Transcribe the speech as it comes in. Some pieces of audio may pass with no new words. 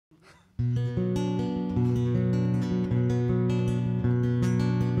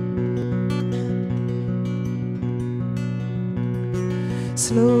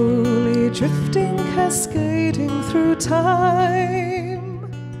Slowly drifting, cascading through time.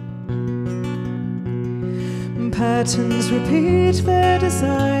 Patterns repeat their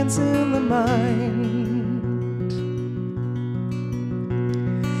designs in the mind,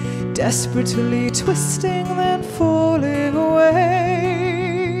 desperately twisting, then falling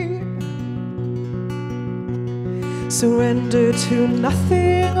away. Surrender to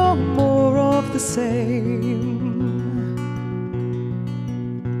nothing or more of the same.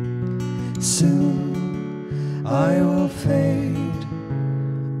 Soon I will fade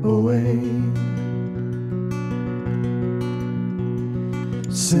away.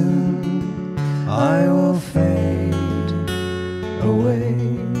 Soon I will fade away.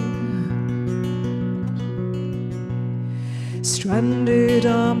 Stranded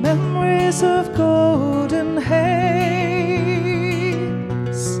are memories of golden haze,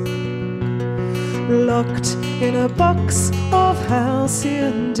 locked in a box of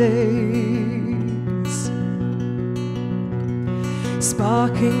halcyon days,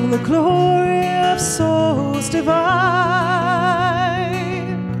 sparking the glory of souls divine.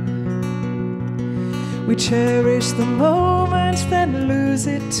 We cherish the moment, then lose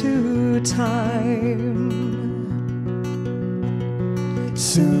it to time.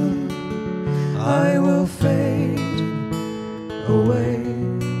 Soon I will fade away.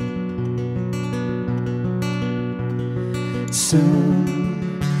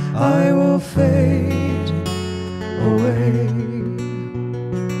 Soon I will fade away.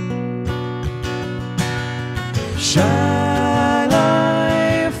 Shall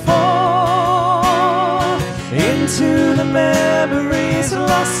I fall into the memories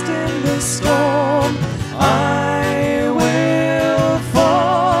lost in the storm? I will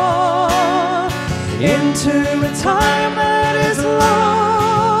fall into a time that is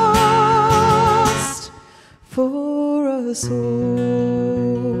lost for us all.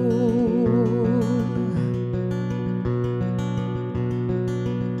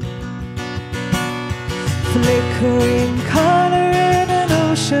 Flickering color in an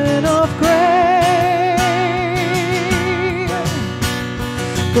ocean of gray,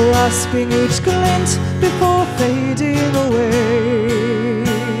 grasping each glint before fading away,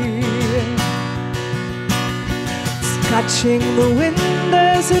 catching the wind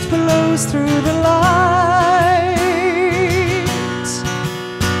as it blows through the light.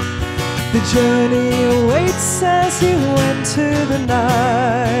 The journey awaits as you enter the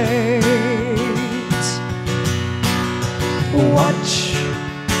night. Watch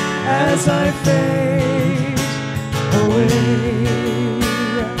as I fade away.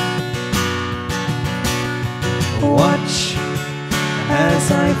 Watch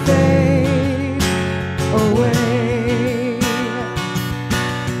as I fade away.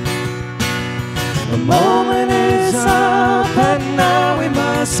 The moment is up and now we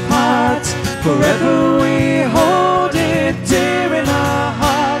must part. Forever we hold it dear in our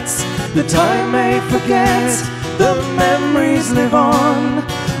hearts. The time may forget, the memories live on.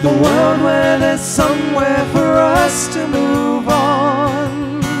 The world where there's somewhere for us to move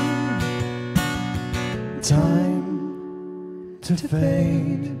on. Time to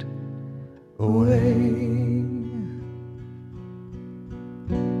fade away.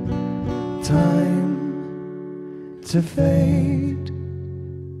 Time to fade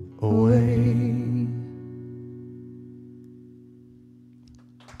away.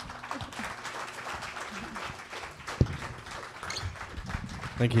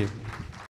 Thank you.